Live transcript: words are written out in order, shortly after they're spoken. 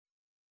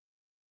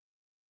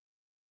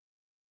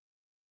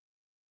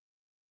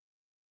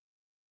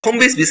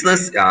home-based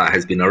business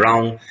has been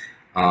around.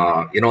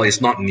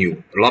 It's not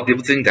new. A lot of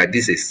people think that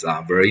this is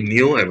very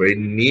new and very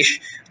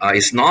niche.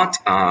 It's not.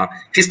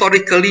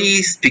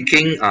 Historically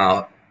speaking,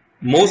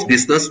 most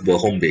business were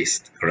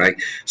home-based,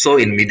 correct? So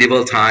in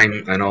medieval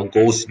time,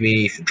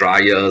 goldsmith,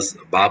 dryers,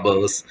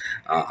 barbers,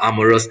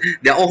 armorers,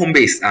 they're all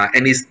home-based,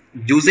 and it's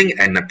using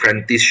an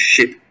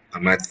apprenticeship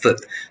method.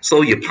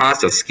 So you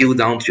pass your skill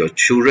down to your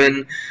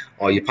children,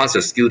 or you pass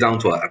your skill down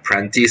to an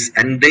apprentice,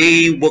 and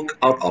they work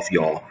out of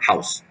your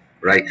house,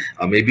 right?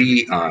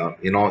 Maybe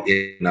in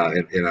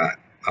a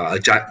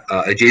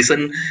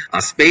adjacent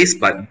space,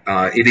 but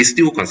it is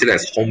still considered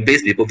as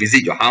home-based. People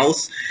visit your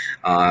house,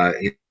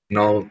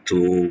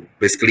 to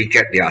basically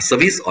get their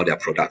service or their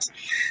products.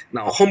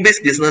 Now,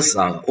 home-based business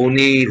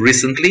only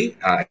recently,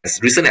 as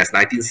recent as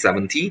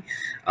 1970,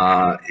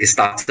 it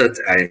started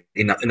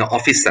in an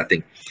office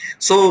setting.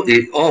 So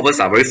all of us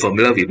are very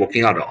familiar with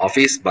working out of the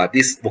office, but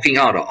this working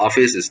out of the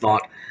office is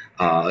not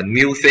a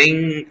new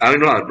thing.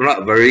 Not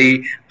a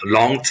very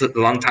long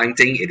time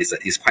thing.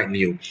 It's quite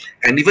new.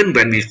 And even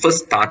when we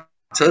first started,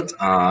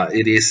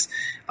 it is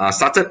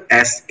started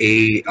as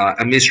a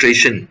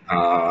administration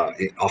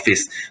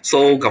office.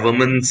 So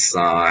governments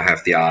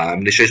have their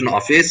administration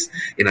office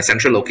in a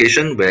central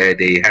location where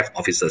they have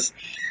offices.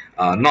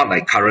 Not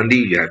like currently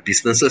you have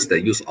businesses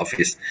that use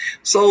office.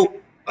 So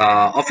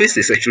office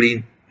is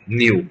actually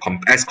new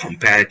as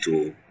compared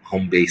to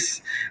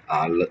home-based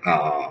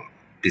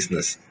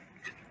business.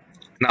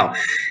 Now,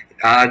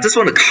 I just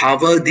want to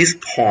cover this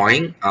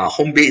point,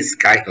 home-based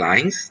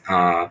guidelines.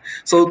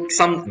 So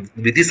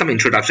we did some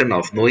introduction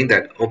of knowing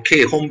that,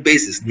 okay,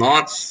 home-based is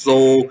not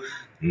so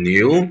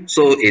new.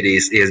 So it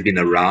has been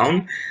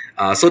around.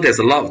 So there's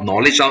a lot of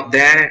knowledge out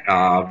there.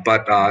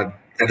 But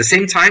at the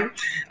same time,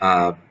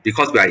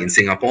 because we are in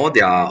Singapore,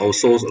 there are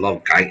also a lot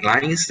of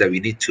guidelines that we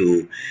need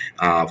to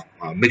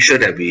make sure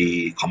that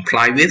we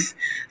comply with,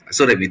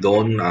 so that we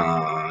don't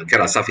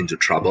get ourselves into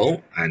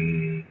trouble.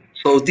 And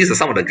so these are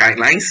some of the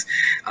guidelines.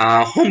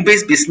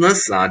 Home-based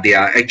business, they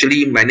are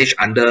actually managed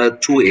under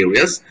two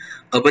areas: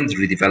 Urban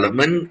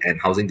Redevelopment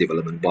and Housing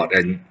Development Board.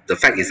 And the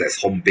fact is that's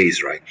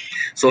home-based, right?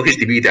 So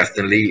HDB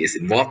definitely is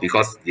involved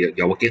because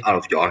you're working out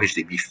of your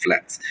HDB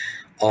flats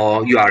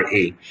or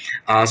URA.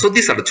 So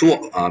these are the two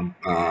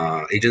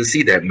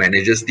agency that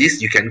manages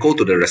this. You can go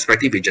to the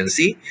respective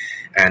agency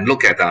and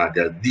look at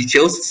the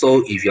details.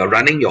 So if you're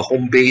running your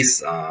home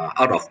base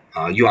out of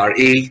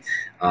URA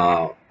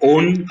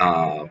own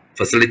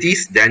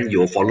facilities, then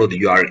you'll follow the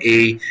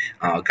URA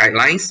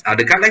guidelines.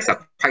 The guidelines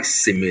are quite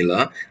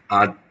similar,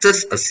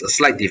 just a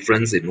slight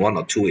difference in one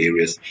or two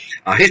areas.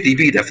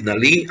 HDB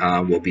definitely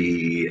will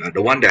be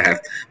the one that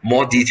have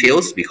more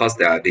details, because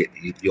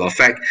you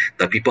affect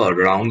the people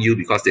around you,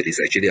 because it is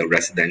actually a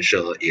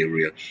residential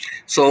area.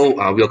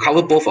 So we'll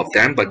cover both of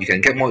them, but you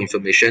can get more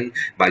information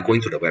by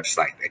going to the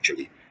website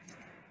actually.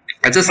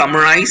 I just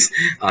summarize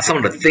some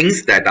of the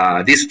things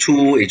that these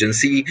two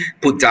agencies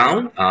put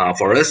down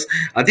for us.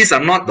 These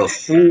are not the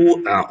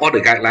full, all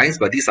the guidelines,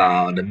 but these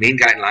are the main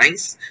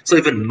guidelines. So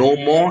even know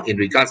more in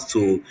regards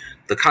to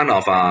the kind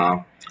of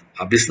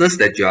business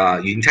that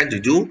you intend to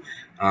do,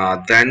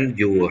 then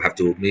you will have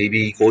to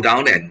maybe go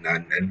down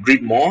and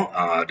read more.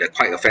 There are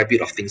quite a fair bit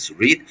of things to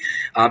read.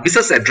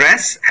 Business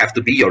address have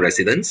to be your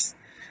residence.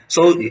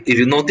 So if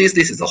you notice,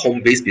 this is a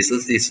home-based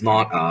business. It's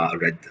not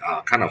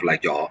kind of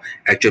like your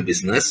actual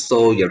business.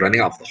 So you're running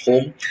out of the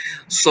home.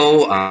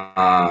 So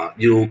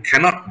you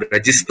cannot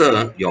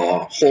register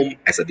your home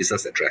as a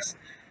business address,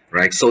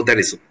 right? So that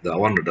is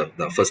one of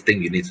the first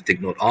thing you need to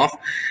take note of.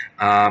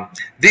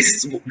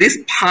 This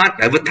part,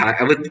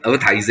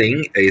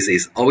 advertising,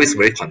 is always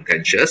very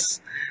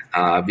contentious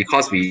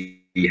because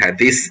we had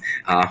this,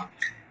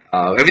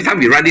 every time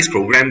we run this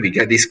program, we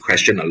get this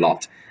question a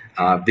lot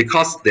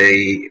because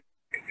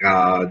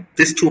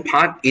this two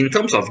part, in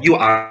terms of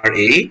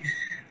URA,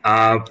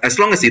 as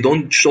long as you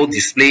don't show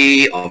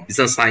display of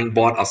business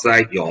signboard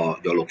outside your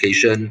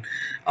location,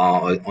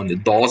 on the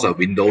doors or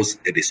windows,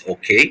 it is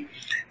okay.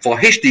 For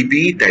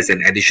HDB, there's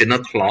an additional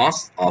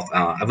clause of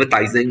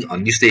advertising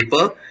on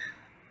newspaper,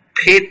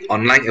 paid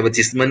online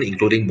advertisement,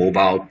 including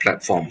mobile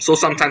platform. So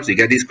sometimes we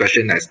get this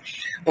question as,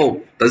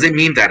 oh, does it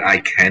mean that I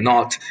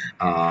cannot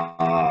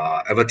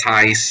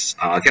advertise,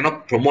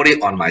 cannot promote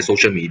it on my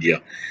social media,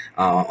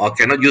 or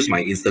cannot use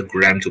my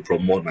Instagram to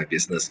promote my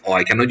business, or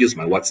I cannot use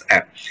my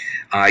WhatsApp?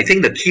 I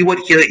think the keyword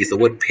here is the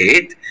word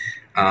paid.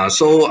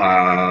 So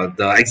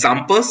the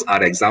examples are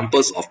the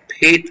examples of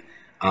paid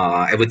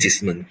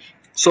advertisement.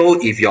 So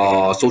if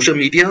your social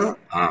media,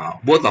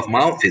 word of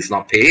mouth is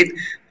not paid,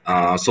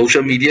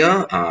 social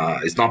media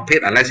is not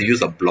paid unless you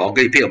use a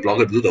blogger. You pay a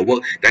blogger to do the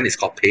work, then it's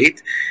called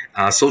paid.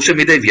 Social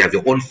media, if you have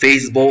your own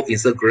Facebook,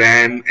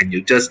 Instagram, and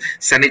you just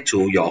send it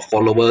to your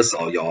followers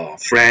or your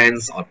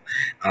friends, or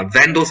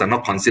then those are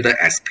not considered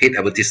as paid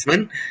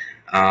advertisement.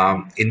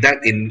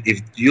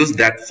 If you use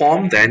that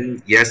form,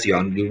 then yes, you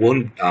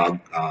won't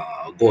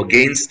go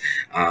against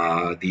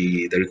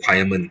the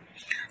requirement.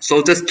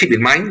 So just keep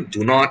in mind,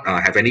 do not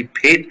have any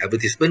paid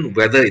advertisement,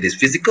 whether it is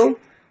physical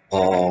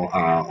or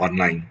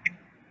online.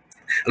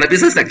 The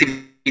business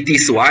activity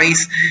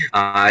wise,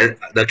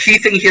 the key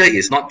thing here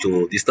is not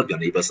to disturb your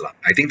neighbors.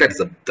 I think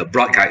that's the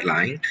broad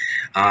guideline.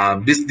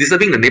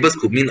 Disturbing the neighbors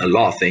could mean a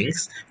lot of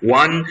things.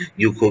 One,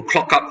 you could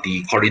clog up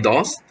the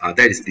corridors. That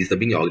is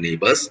disturbing your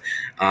neighbors.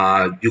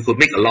 You could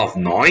make a lot of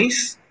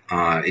noise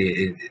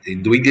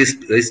in doing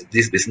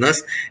this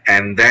business,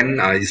 and then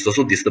it's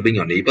also disturbing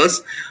your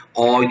neighbors.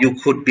 Or you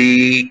could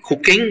be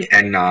cooking,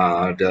 and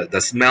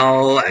the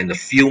smell and the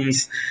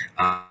fumes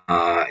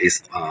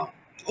is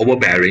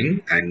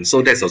overbearing, and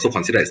so that's also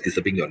considered as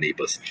disturbing your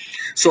neighbors.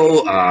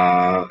 So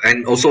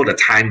and also the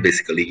time,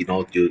 basically,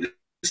 you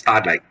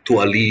start like too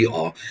early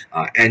or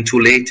end too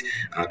late,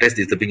 that's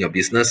disturbing your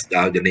business,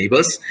 your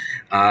neighbors.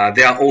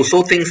 There are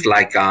also things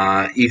like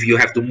if you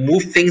have to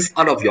move things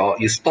out of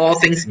you store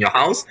things in your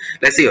house.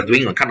 Let's say you're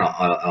doing a kind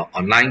of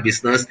online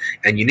business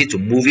and you need to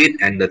move it,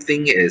 and the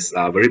thing is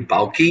very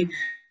bulky,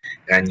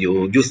 and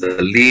you use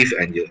the lift,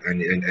 and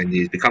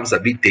it becomes a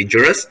bit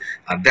dangerous.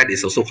 That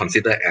is also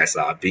considered as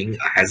being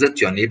a hazard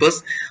to your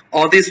neighbors.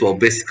 All this will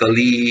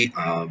basically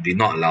be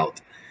not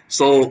allowed.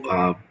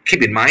 So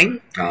keep in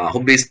mind,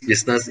 home-based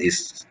business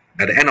is,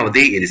 at the end of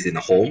the day, it is in a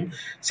home.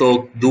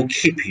 So do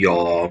keep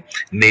your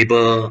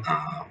neighbor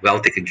well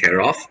taken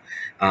care of.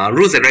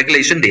 Rules and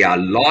regulation, there are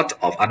a lot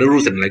of other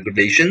rules and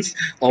regulations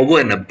over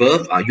and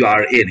above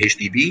URA and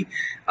HDB.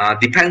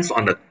 Depends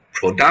on the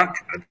product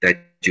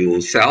that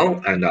you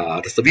sell and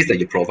the service that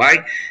you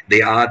provide.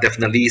 There are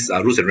definitely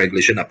rules and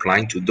regulations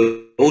applying to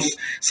those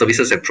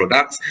services and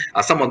products.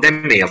 Some of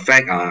them may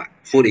affect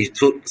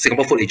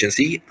Singapore Food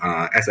Agency,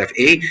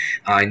 SFA,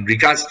 in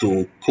regards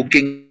to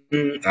cooking.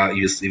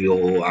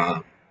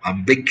 You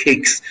bake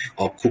cakes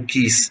or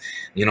cookies,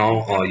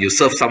 or you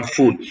serve some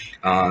food,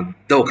 that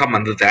will come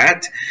under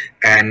that.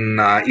 And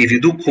if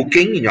you do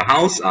cooking in your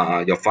house,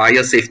 your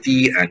fire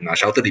safety and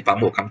shelter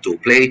department will come to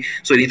play.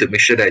 So you need to make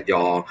sure that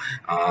your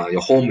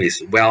home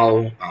is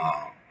well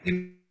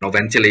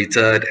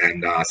ventilated,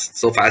 and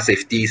so fire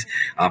safety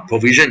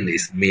provision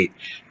is made.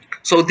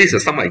 So these are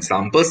some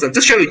examples, and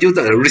just share with you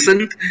the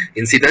recent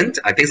incident.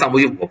 I think some of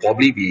you will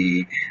probably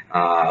be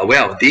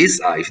aware of this.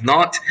 If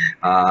not,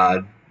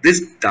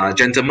 this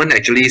gentleman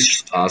actually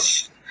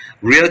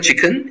reared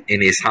chicken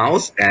in his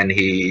house, and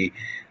he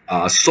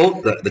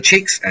sold the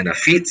chicks and the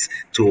feeds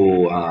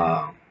to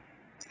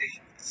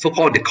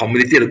so-called the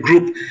community, the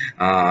group,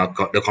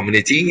 the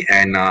community.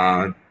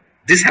 And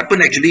this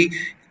happened actually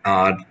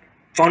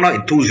found out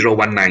in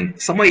 2019,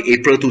 somewhere in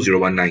April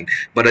 2019,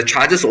 but the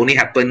charges only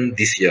happened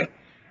this year,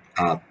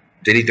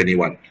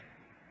 2021.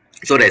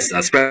 So there's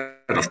a spread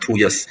of 2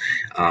 years.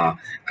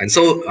 And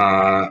so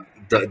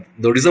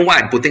the reason why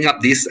I'm putting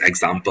up this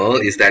example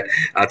is that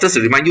just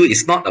to remind you,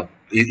 it's not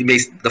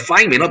the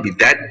fine may not be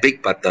that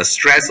big, but the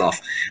stress of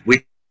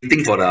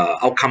waiting for the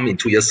outcome in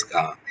 2 years,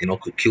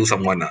 could kill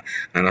someone,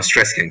 and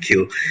stress can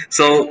kill.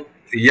 So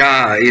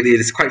yeah, it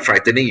is quite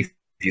frightening if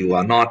you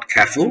are not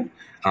careful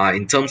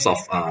in terms of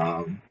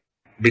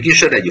making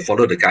sure that you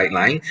follow the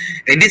guideline.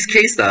 In this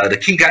case, the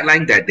key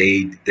guideline that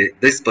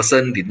this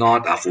person did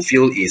not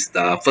fulfill is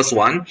the first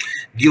one: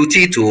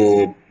 guilty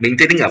to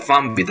maintaining a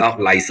farm without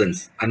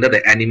license under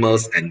the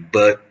animals and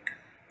bird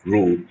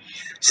rule.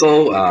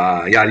 So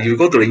yeah, you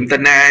go to the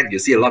internet, you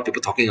see a lot of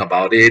people talking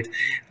about it,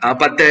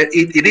 but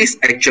it is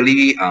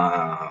actually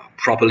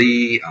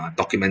properly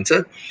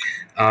documented.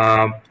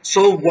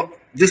 So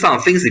these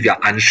are things, if you're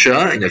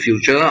unsure in the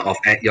future of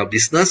your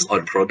business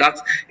or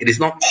product, it is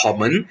not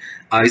common.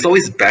 It's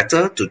always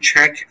better to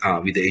check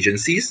with the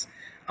agencies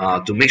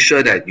to make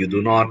sure that you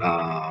do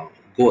not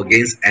go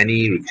against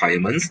any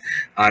requirements.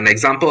 An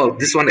example of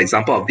this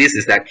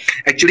is that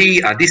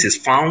actually this is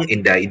found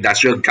in the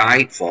industrial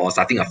guide for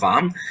starting a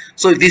farm.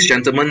 So if this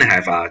gentleman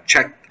have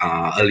checked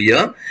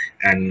earlier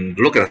and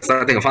look at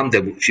starting a farm,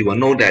 she will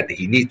know that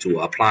he need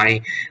to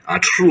apply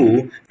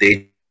through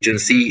the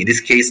agency, in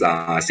this case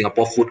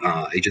Singapore Food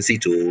Agency,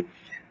 to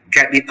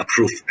get it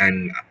approved.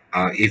 And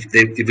if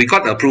we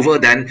got the approval,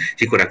 then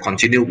he could have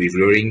continued with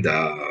rearing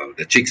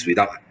the chicks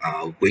without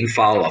going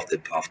foul of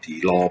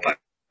the law. But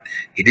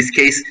in this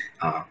case,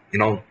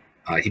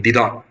 he did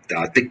not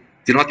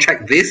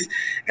check this,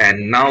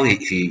 and now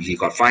he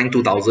got fined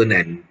 2,000,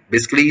 and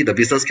basically the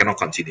business cannot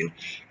continue.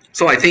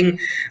 So I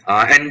think,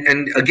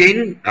 and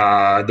again,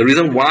 the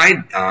reason why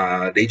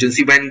the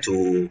agency went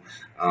to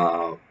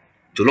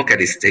look at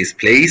his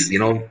place,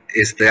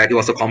 is that it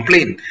was a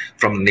complaint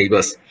from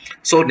neighbors.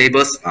 So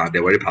neighbors,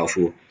 they're very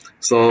powerful.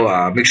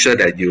 So make sure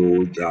that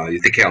you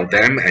take care of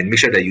them, and make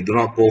sure that you do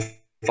not go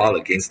foul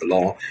against the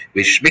law.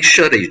 Which make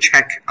sure that you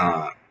check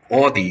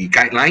all the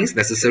guidelines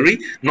necessary,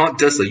 not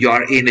just the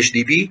URA and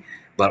HDB,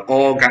 but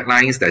all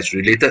guidelines that's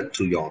related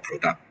to your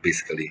product,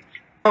 basically.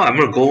 Now I'm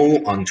going to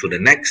go on to the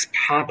next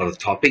part of the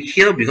topic.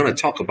 Here we're going to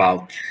talk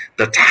about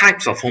the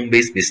types of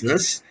home-based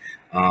business.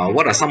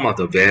 What are some of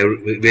the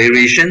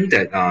variation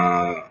that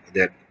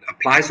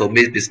applies to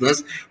home-based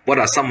business? What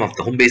are some of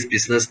the home-based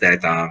business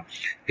that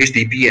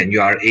HDB and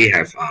URA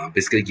have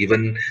basically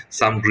given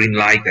some green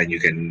light, and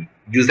you can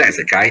use that as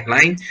a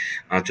guideline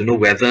to know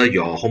whether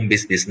your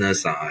home-based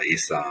business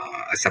is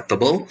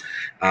acceptable.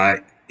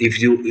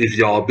 if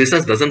your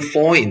business doesn't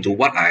fall into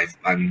what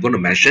I'm going to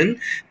mention,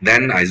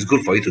 then it's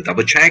good for you to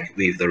double check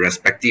with the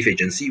respective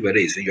agency whether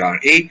it's URA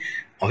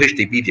or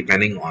HDB,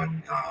 depending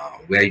on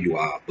where you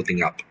are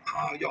putting up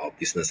your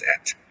business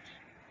at.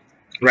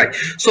 Right.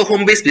 So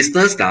home-based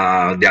business, there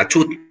are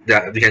two.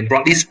 We can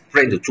broadly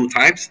spread into two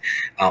types: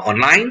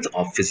 online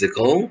or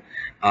physical.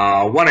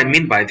 What I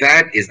mean by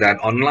that is that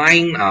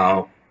online.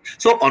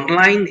 So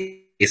online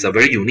is a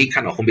very unique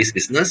kind of home-based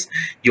business.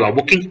 You are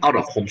working out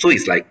of home, so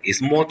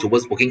it's more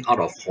towards working out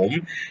of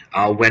home.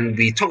 When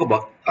we talk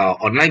about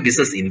online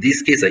business, in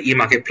this case, the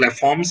e-market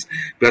platforms,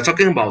 we are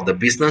talking about the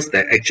business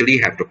that actually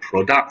have the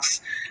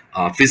products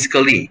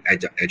physically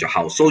at your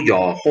house. So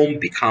your home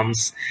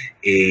becomes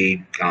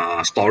a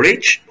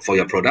storage for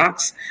your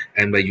products,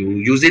 and where you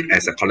use it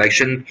as a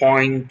collection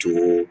point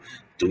to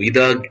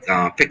either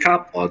pick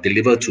up or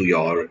deliver to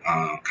your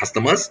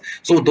customers.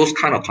 So those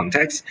kind of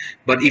contexts.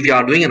 But if you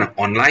are doing an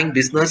online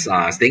business,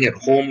 staying at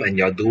home, and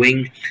you're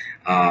doing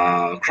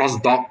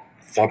cross-dock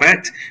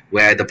format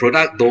where the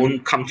product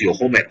don't come to your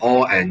home at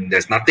all, and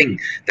there's nothing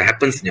that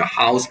happens in your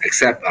house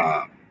except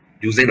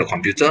using the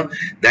computer,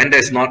 then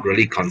that's not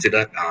really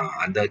considered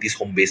under this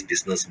home-based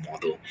business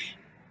model.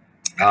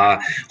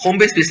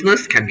 Home-based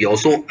business can be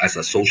also as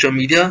a social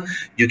media.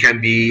 You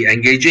can be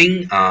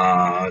engaging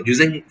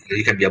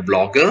you can be a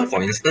blogger,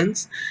 for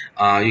instance.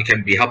 You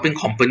can be helping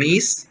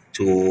companies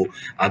to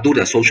do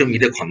the social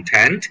media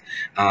content,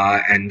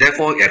 and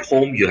therefore at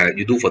home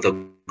you do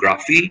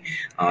photography.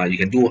 You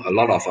can do a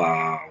lot of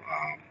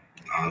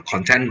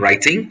content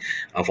writing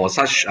for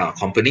such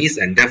companies,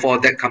 and therefore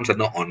that comes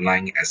under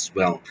online as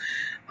well.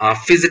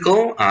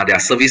 Physical, there are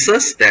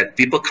services that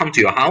people come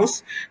to your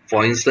house.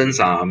 For instance,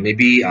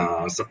 maybe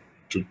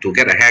to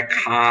get a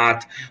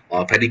haircut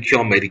or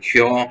pedicure,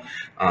 manicure.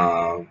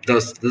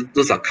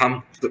 Those are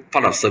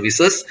part of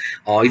services,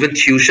 or even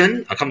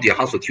tuition. Come to your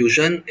house for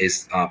tuition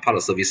is part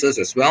of services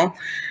as well.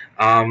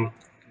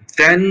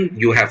 Then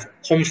you have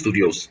home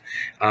studios,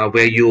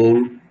 where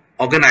you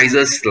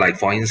organizers, like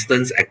for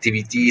instance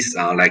activities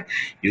like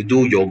you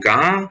do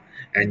yoga,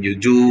 and you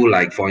do,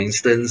 like for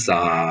instance,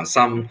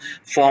 some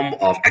form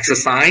of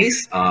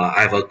exercise.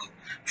 I have a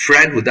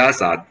friend who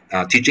does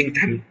teaching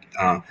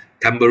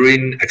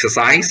tambourine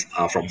exercise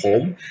from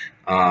home.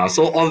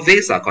 So all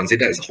these are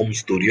considered as home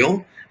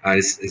studio.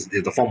 It's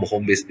the form of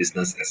home-based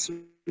business as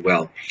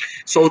well.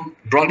 So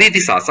broadly,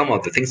 these are some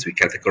of the things we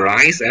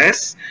categorize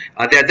as.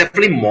 There are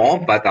definitely more,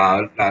 but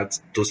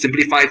to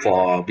simplify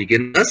for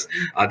beginners,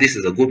 this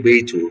is a good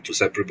way to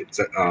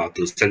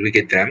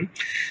segregate them.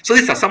 So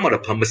these are some of the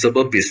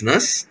permissible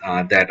business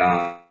that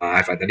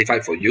I've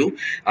identified for you.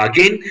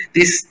 Again,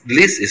 this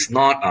list is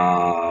not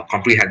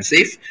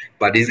comprehensive,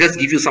 but it just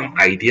gives you some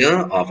idea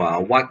of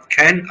what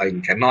can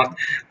and cannot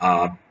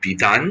be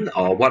done,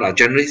 or what are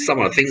generally some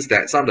of the things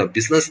that some of the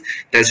business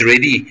that's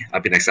already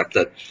been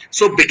accepted.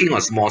 So baking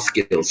on small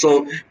scale.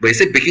 So when you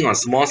say baking on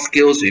small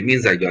scales, it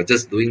means that you're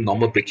just doing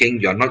normal baking.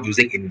 You're not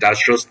using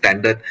industrial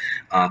standard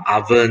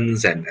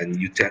ovens and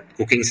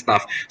cooking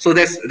stuff. So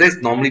that's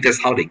normally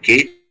how they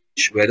gauge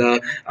whether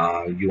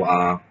you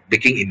are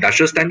baking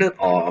industrial standard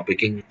or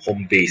baking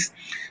home based.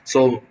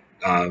 So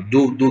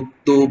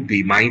do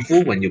be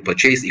mindful when you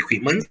purchase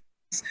equipment.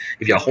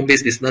 If you're a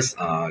home-based business,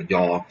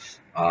 your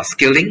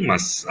scaling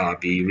must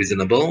be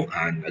reasonable,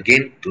 and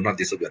again, do not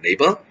disturb your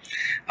neighbor.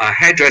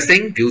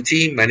 Hairdressing,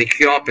 beauty,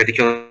 manicure,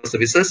 pedicure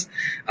services,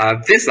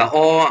 these are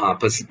all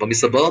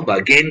permissible, but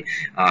again,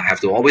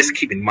 have to always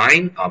keep in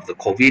mind of the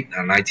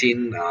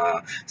COVID-19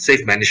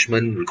 safe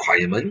management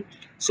requirement.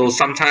 So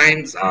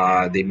sometimes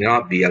they may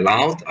not be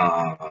allowed.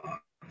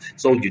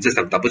 So you just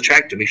have to double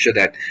check to make sure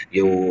that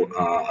you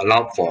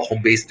allow for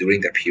home base during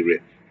that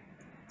period.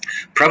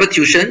 Private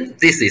tuition,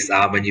 this is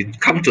when you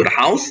come to the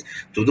house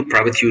to do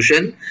private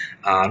tuition,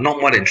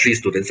 not more than 3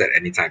 students at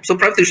any time. So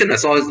private tuition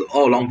has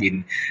all along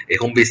been a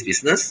home-based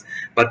business,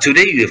 but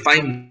today you will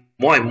find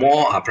more and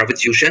more private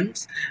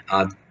tuitions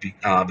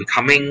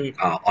becoming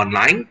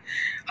online.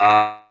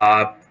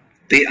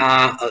 They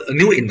are a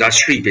new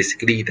industry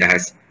basically that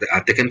has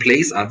taken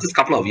place just a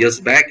couple of years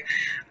back.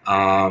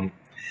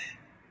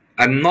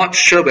 I'm not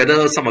sure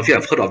whether some of you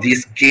have heard of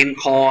this game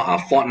called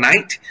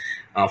Fortnite.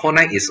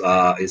 Fortnite is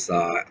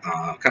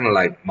kind of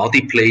like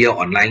multiplayer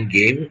online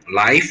game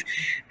live,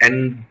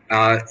 and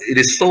it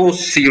is so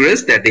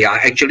serious that they are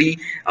actually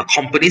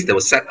companies that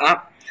were set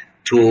up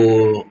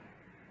to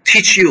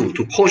teach you,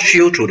 to coach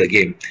you through the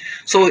game.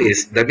 So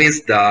that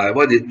means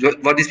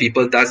what these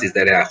people does is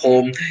that they're at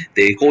home,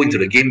 they go into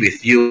the game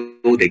with you,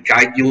 they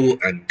guide you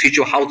and teach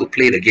you how to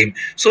play the game.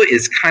 So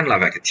it's kind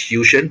of like a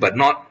tuition, but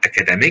not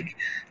academic.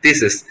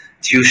 This is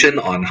tuition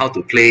on how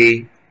to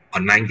play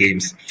online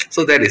games.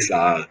 So that is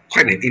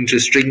quite an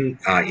interesting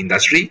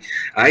industry.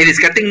 It is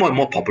getting more and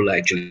more popular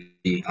actually,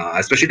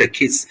 especially the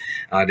kids.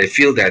 They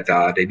feel that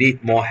they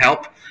need more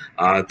help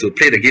to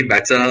play the game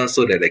better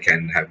so that they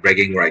can have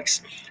bragging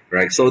rights.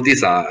 Right. So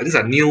these are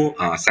new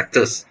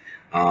sectors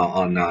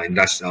on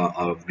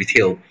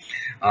retail.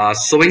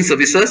 Sewing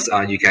services,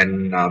 you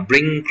can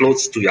bring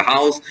clothes to your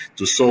house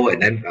to sew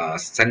and then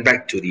send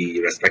back to the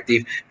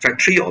respective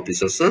factory or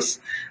businesses.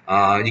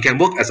 You can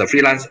work as a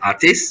freelance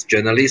artist,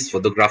 journalist,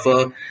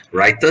 photographer,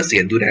 writers. You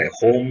can do that at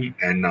home.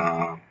 And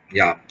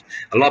yeah,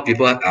 a lot of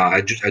people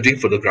are doing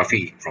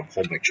photography from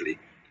home actually.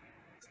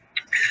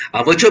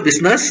 Virtual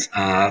business,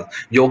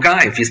 yoga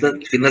and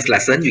fitness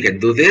lesson, you can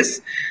do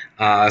this.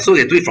 So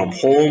you can do it from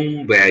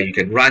home, where you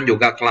can run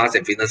yoga class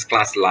and fitness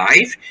class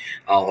live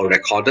or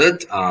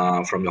recorded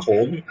from your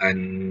home,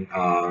 and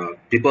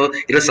people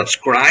either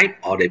subscribe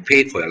or they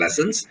pay for your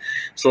lessons.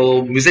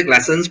 So music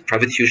lessons,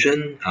 private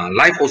tuition,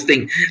 live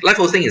hosting. Live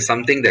hosting is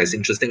something that's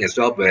interesting as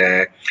well,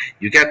 where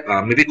you get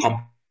maybe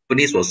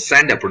companies will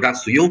send their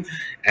products to you,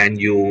 and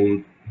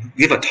you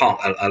give a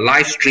talk, a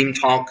live stream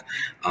talk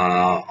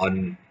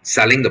on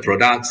selling the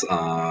products,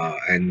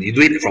 and you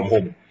do it from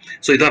home.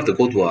 So you don't have to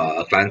go to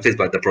a client place,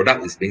 but the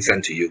product is being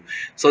sent to you.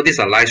 So these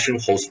are live stream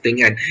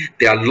hosting, and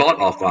there are a lot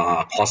of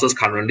courses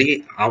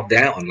currently out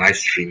there on live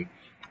stream.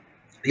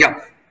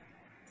 Yeah.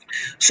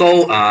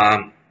 So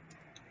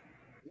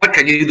what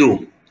can you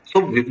do?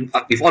 So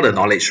with all the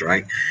knowledge,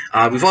 right?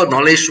 With all the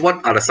knowledge,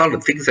 what are some of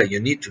the things that you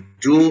need to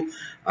do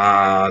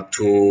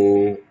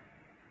to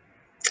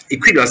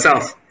equip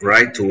yourself,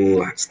 right,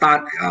 to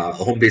start a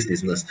home-based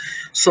business?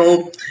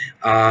 So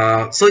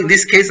so in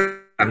this case,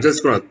 I'm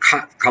just going to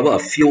cover a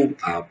few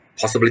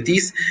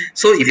possibilities.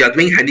 So if you're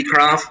doing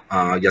handicraft,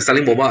 you're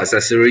selling mobile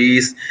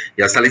accessories,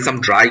 you're selling some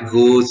dry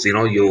goods, you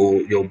know,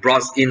 you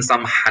brought in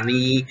some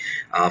honey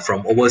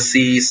from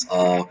overseas,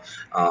 or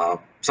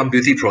some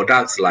beauty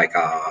products like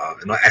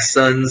you know,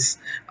 essence,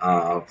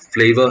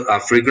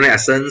 fragrant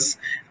essence,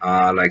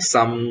 like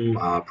some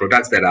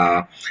products that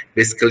are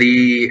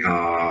basically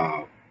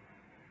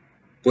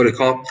what they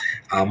call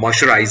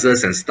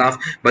moisturizers and stuff.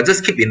 But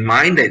just keep in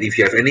mind that if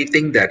you have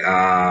anything that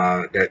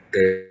that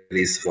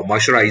is for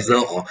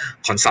moisturizer or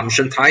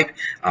consumption type,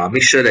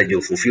 make sure that you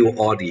fulfill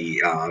all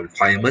the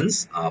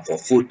requirements for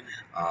food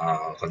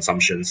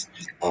consumptions,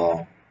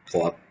 or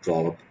for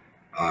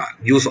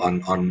use on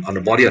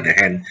the body, on the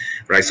hand,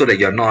 right? So that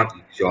you're not,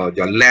 your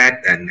lead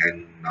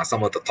and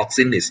some of the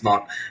toxin is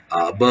not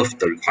above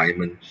the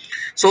requirement.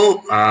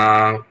 So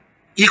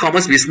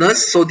e-commerce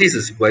business. So this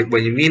is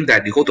when you mean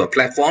that you go to a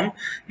platform,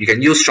 you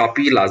can use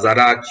Shopee,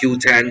 Lazada,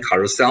 Q10,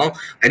 Carousel,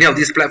 any of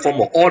these platforms,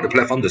 or all the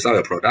platforms to sell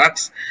your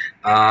products.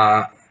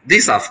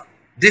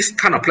 These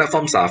kind of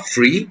platforms are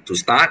free to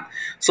start.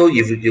 So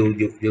if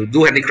you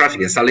do handicraft,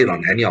 you can sell it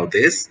on any of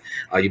this.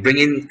 You bring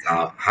in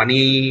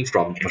honey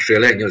from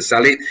Australia and you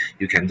sell it,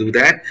 you can do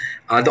that.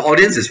 The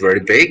audience is very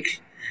big.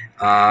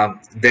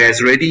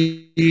 There's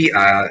already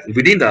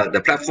within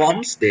the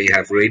platforms, they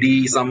have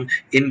already some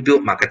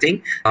inbuilt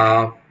marketing.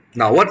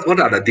 Now, what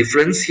are the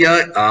difference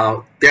here?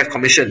 They have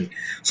commission.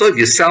 So if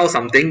you sell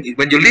something,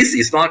 when you list,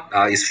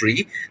 it's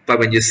free, but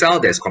when you sell,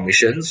 there's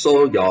commission.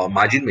 So your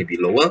margin may be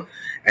lower,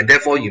 and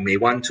therefore you may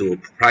want to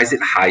price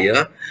it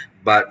higher.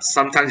 But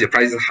sometimes your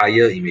price is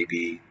higher, it may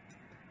be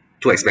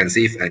too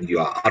expensive, and you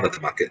are out of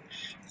the market.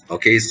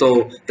 Okay,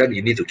 so that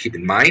you need to keep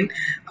in mind.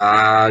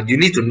 You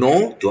need to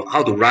know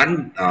how to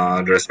run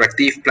the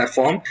respective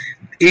platform.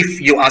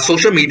 If you are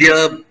social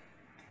media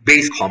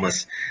based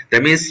commerce,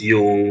 that means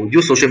you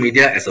use social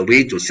media as a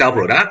way to sell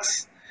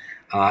products,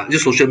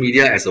 use social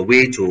media as a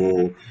way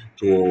to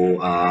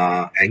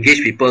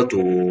engage people,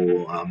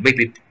 to make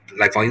people,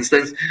 like for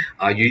instance,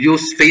 you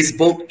use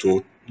Facebook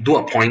to do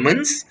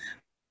appointments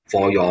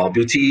for your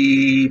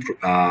beauty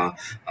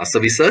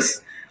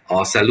services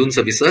or salon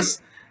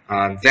services.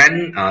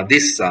 Then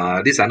this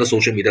under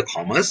social media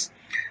commerce.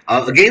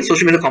 Again,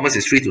 social media commerce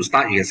is free to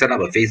start. You can set up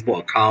a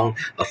Facebook account,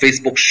 a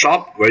Facebook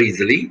shop very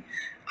easily.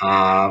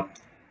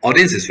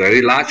 Audience is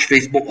very large.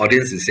 Facebook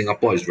audience in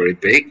Singapore is very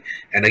big.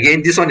 And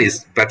again, this one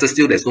is better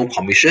still, there's no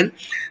commission.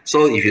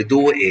 So if you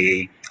do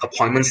a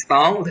appointment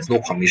style, there's no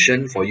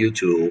commission for you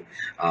to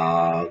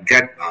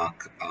get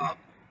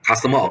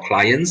customer or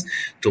clients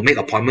to make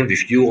appointment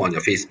with you on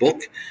your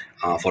Facebook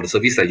for the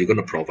service that you're going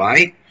to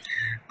provide.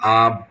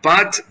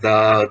 But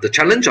the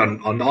challenge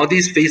on all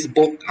these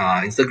Facebook,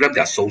 Instagram,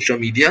 they are social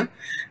media,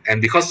 and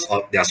because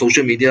of their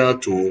social media,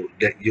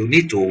 that you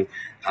need to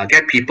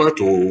get people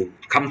to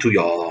come to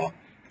your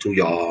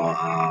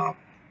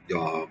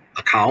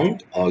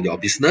account or your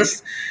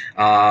business.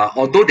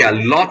 Although there are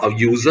a lot of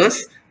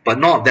users, but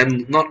not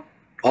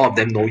all of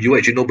them know you.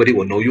 Actually, nobody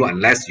will know you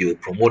unless you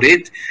promote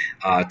it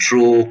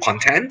through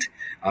content.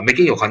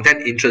 Making your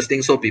content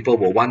interesting, so people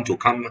will want to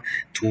come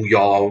to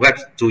your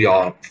to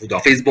your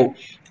Facebook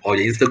or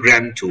your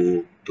Instagram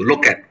to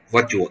look at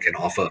what you can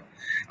offer.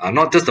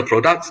 Not just the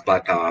products,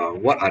 but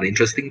what are the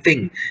interesting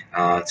things.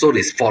 So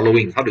there's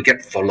following, how to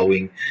get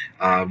following.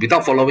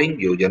 Without following,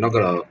 you're not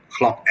going to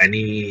clock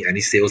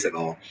any sales at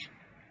all.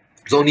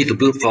 So need to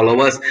build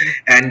followers,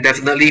 and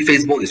definitely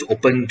Facebook is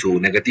open to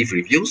negative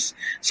reviews.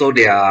 So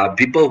there are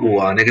people who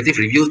are negative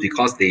reviews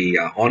because they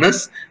are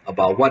honest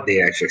about what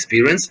they actually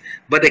experience,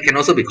 but they can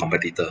also be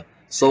competitor.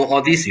 So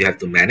all these you have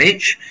to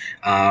manage.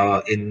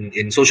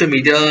 In social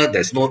media,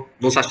 there's no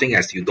such thing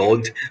as you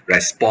don't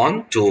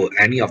respond to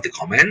any of the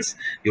comments.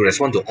 You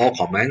respond to all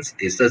comments.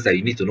 It's just that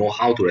you need to know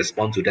how to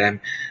respond to them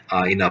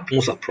in a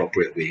most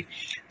appropriate way.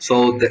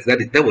 So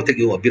that will take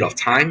you a bit of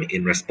time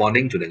in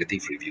responding to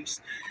negative reviews.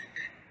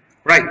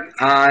 Right.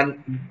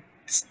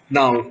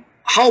 Now,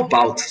 how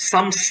about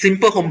some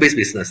simple home-based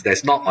business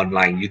that's not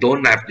online? You're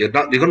not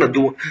gonna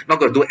do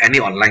any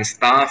online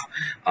stuff.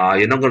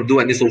 You're not gonna do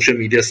any social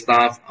media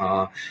stuff.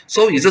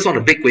 So you just want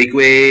to bake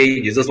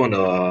kueh. You just want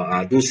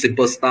to do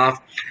simple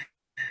stuff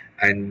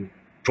and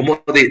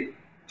promote it,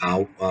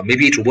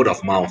 maybe through word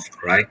of mouth,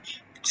 right?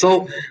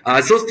 So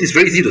it's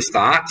very easy to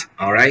start.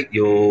 All right,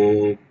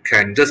 you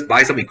can just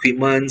buy some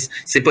equipment,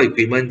 simple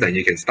equipment, and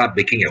you can start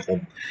baking at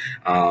home.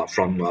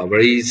 From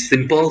very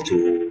simple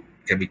to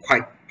can be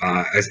quite.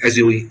 As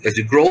you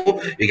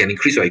grow, you can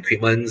increase your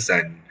equipments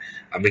and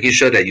making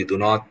sure that you do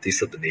not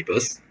disturb the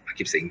neighbors. I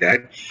keep saying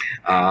that.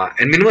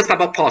 And minimum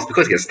startup cost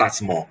because you can start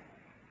small.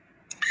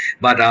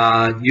 But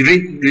you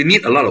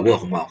need a lot of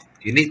word of mouth.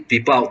 You need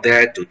people out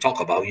there to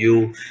talk about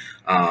you.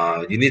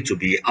 You need to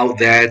be out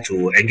there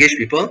to engage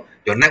people.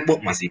 Your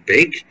network must be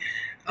big.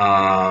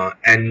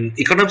 And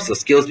economies of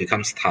scales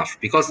becomes tough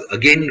because,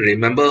 again,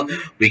 remember,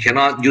 we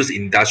cannot use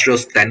industrial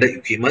standard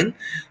equipment.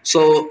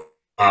 So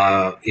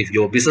if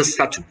your business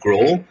starts to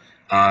grow,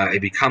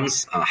 it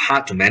becomes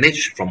hard to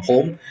manage from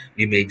home.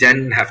 You may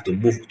then have to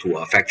move to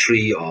a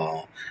factory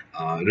or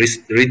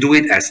redo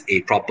it as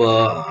a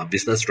proper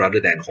business rather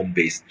than home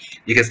based.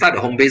 You can start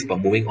a home based, but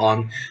moving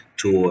on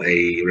to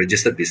a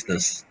registered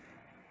business.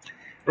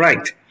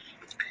 Right.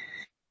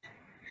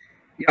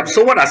 Yep.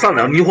 So what are some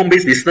of the new home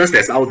based business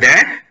that's out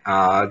there?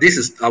 This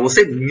is, I would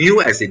say,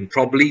 new as in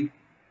probably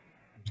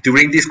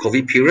during this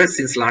COVID period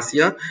since last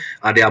year.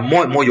 There are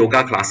more and more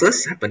yoga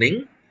classes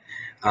happening.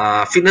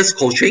 Fitness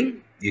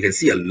coaching, you can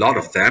see a lot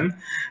of them.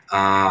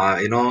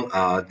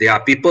 There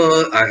are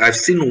people, I've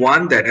seen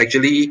one that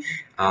actually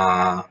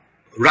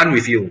run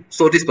with you.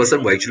 So this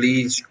person will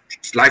actually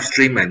live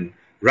stream and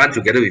run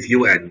together with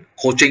you and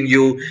coaching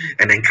you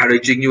and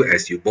encouraging you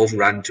as you both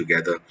run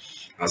together.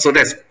 So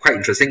that's quite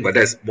interesting, but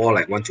that's more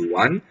like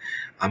one-to-one.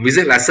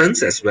 Music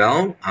lessons as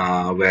well,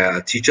 where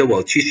a teacher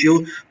will teach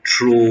you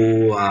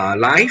through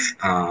live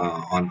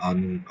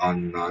on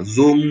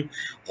Zoom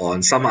or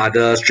on some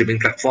other streaming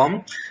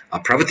platform.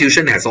 Private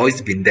tuition has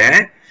always been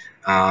there.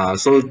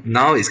 So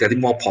now it's getting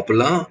more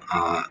popular.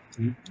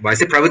 When I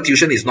say private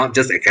tuition, it's not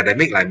just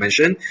academic, like I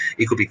mentioned.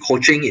 It could be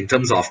coaching in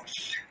terms of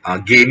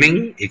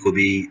gaming. It could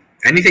be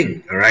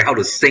anything, right? How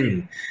to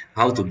sing,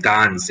 how to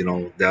dance. There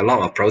are a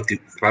lot of private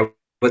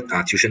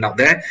tuition out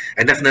there,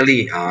 and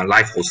definitely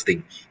live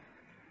hosting.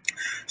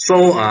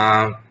 So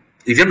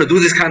if you want to do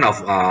this kind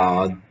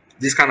of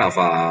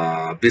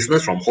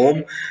business from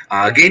home,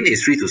 again,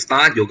 it's free to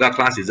start. Yoga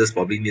class, you just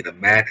probably need a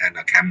mat and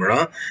a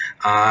camera.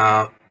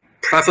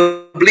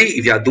 Preferably,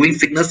 if you are doing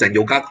fitness and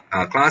yoga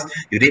class,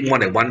 you need more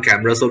than one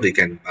camera so they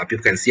can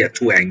people can see at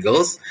two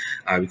angles.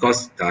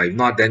 Because if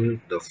not,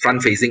 then the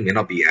front facing may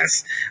not be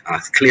as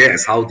clear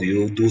as how do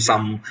you do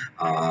some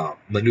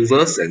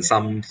maneuvers and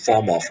some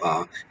form of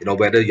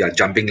whether you are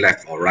jumping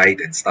left or right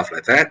and stuff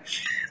like that.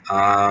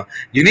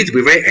 You need to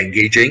be very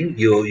engaging.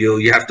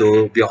 You have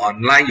to be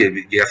online.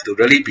 You have to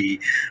really be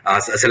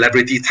a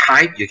celebrity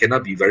type. You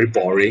cannot be very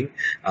boring.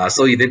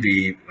 So you need to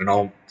be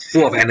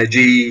full of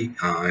energy.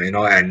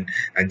 And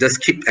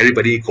just keep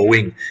everybody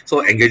going.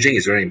 So engaging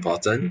is very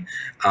important.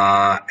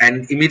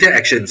 And immediate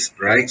actions,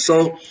 right?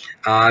 So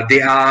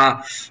they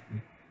are.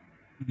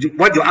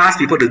 What you ask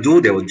people to do,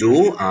 they will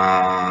do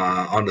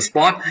on the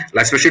spot.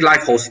 Like especially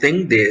live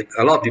hosting,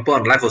 a lot of people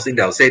on live hosting,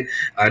 they'll say,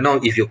 no,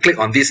 if you click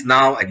on this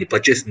now and you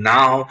purchase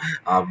now,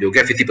 you'll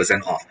get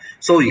 50% off.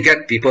 So you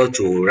get people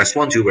to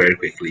respond to you very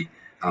quickly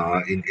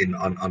on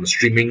the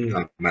streaming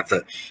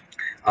method.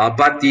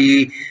 But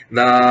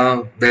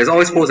there's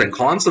always pros and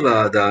cons.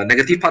 So the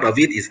negative part of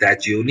it is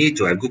that you need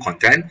to have good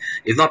content.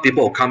 If not,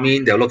 people will come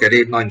in, they'll look at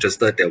it, not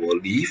interested, they will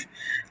leave.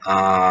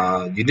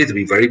 You need to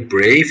be very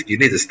brave. You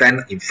need to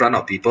stand in front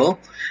of people.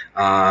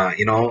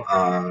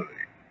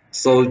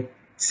 So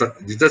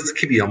you just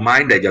keep in your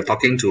mind that you're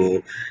talking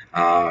to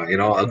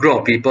a group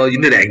of people. You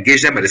need to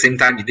engage them. At the same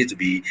time, you need to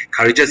be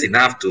courageous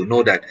enough to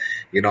know that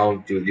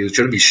you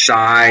shouldn't be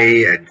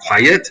shy and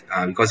quiet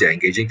because you're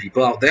engaging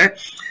people out there.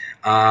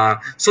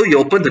 So you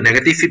open to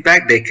negative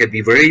feedback. They can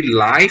be very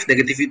live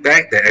negative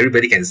feedback that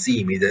everybody can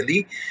see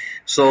immediately.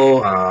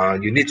 So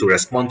you need to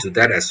respond to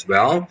that as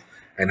well.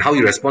 And how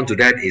you respond to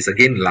that is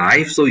again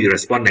live. So you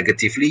respond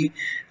negatively,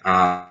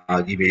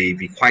 you may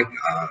be quite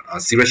a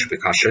serious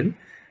repercussion.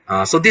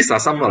 So these are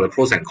some of the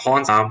pros and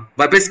cons.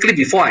 But basically,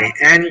 before I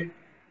end,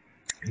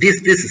 this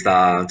is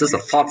just a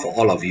thought for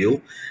all of you.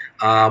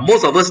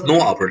 Most of us know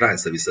our product and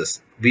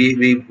services.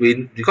 We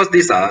because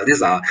these are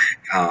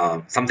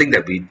something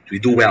that we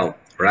do well,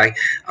 right?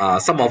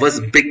 Some of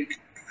us big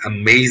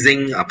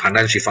amazing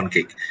pandan chiffon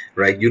cake,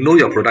 right? You know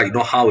your product, you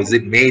know how is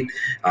it made,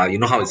 you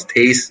know how it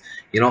tastes,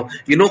 you know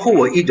who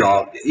will eat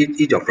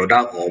your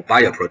product or buy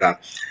your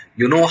product.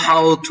 You know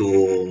how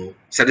to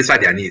satisfy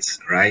their needs,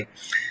 right?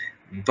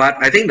 But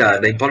I think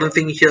the important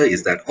thing here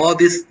is that all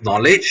this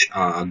knowledge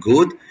are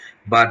good,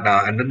 but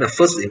and then the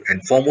first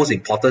and foremost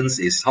importance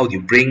is how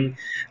you bring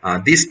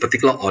this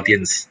particular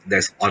audience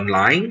that's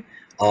online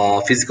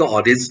or physical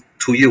audience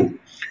to you.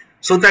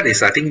 So that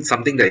is, I think,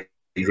 something that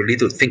you really need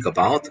to think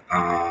about,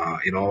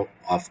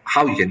 of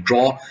how you can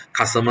draw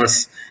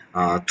customers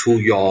to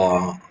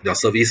your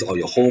service or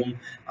your home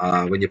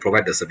when you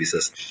provide the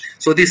services.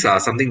 So these are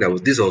something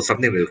this was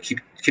something that will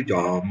keep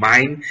your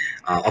mind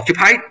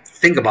occupied.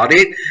 Think about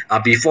it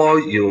before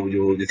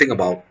you think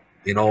about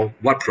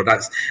what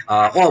products.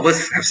 All of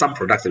us have some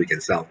products that we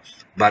can sell,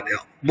 but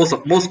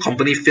most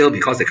companies fail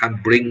because they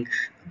can't bring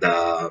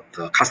the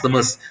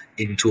customers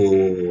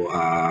into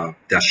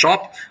their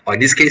shop, or in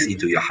this case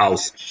into your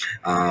house,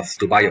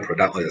 to buy your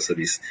product or your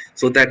service.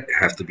 So that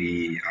have to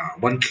be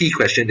one key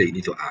question that you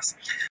need to ask.